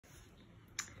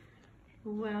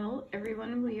Well,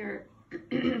 everyone, we are,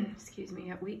 excuse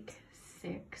me, at week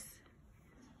 6,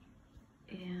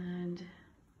 and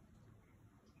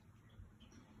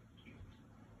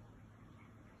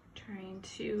trying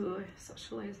to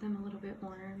socialize them a little bit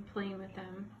more and playing with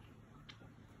them.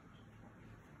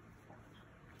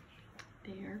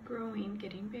 They are growing,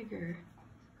 getting bigger.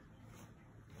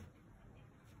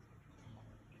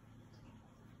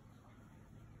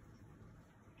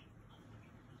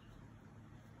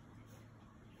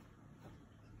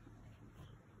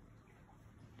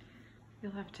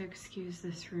 You'll have to excuse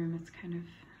this room, it's kind of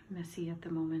messy at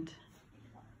the moment.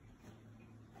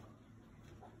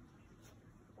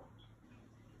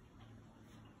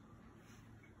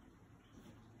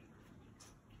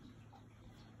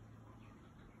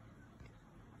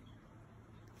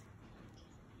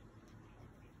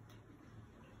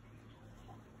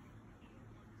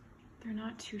 They're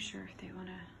not too sure if they want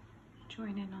to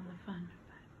join in on the fun.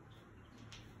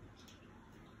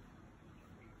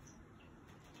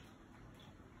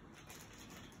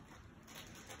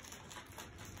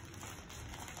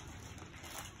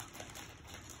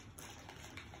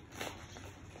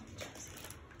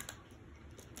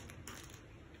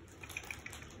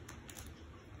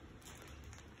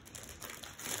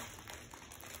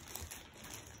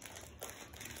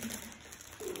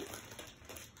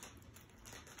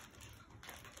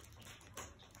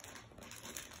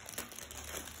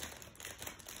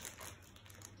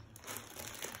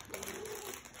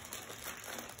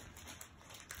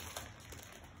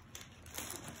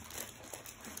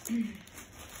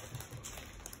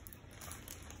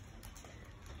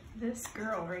 This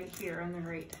girl right here on the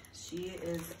right, she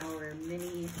is our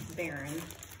mini Baron.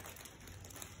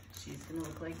 She's gonna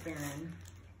look like Baron.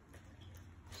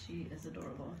 She is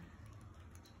adorable.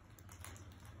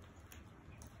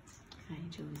 Hi,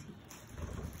 Josie.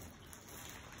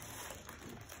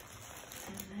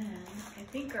 And then I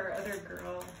think our other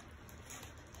girl,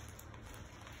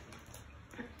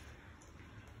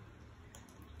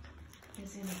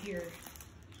 is in here.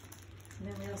 And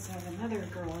then we also have another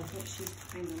girl. I think she's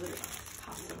behind the litter box,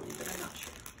 possibly, but I'm not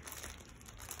sure.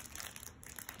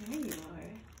 There you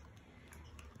are.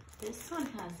 This one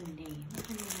has a name.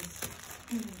 Her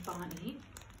name is Bonnie.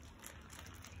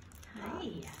 Hi.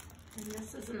 And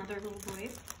this is another little boy.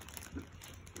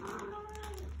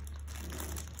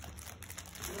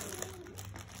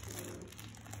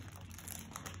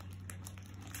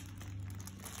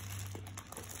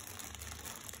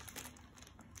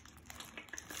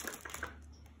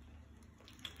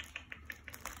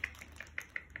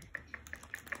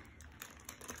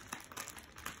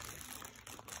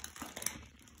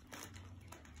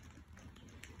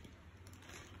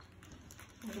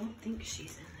 I don't think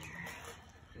she's in there.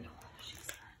 No, she's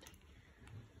not.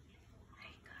 Hi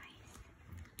guys.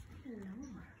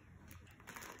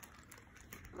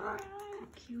 Hello.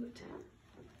 Cute.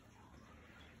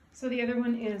 So the other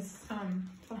one is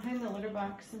behind the litter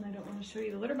box, and I don't want to show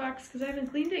you the litter box because I haven't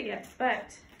cleaned it yet,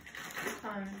 but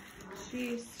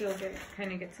she still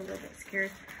kind of gets a little bit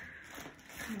scared.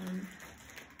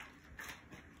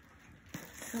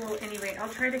 So anyway, I'll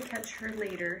try to catch her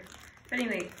later. But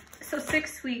anyway, so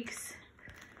 6 weeks,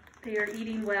 they are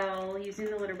eating well, using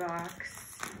the litter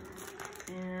box,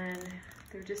 and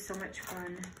they're just so much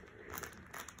fun.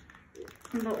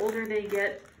 And the older they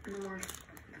get, the more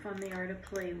fun they are to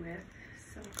play with.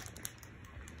 So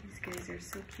these guys are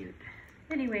so cute.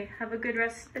 Anyway, have a good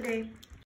rest of the day.